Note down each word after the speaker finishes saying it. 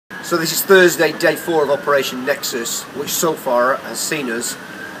So this is Thursday, day 4 of Operation Nexus, which so far has seen us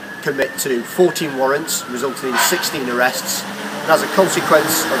commit to 14 warrants, resulting in 16 arrests. And as a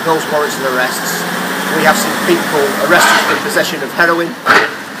consequence of those warrants and arrests, we have seen people arrested in possession of heroin,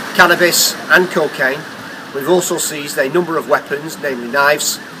 cannabis and cocaine. We've also seized a number of weapons, namely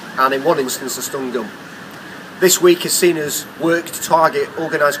knives, and in one instance a stun gun. This week has seen us work to target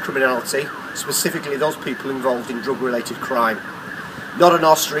organised criminality, specifically those people involved in drug-related crime. Not on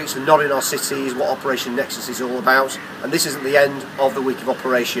our streets and not in our cities what Operation Nexus is all about, and this isn't the end of the week of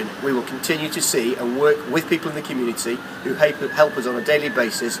operation. We will continue to see and work with people in the community who help us on a daily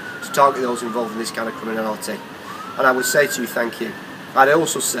basis to target those involved in this kind of criminality. And I would say to you, thank you. I'd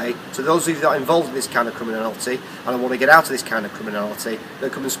also say to those of you that are involved in this kind of criminality and want to get out of this kind of criminality, then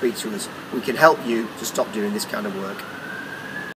come and speak to us. We can help you to stop doing this kind of work.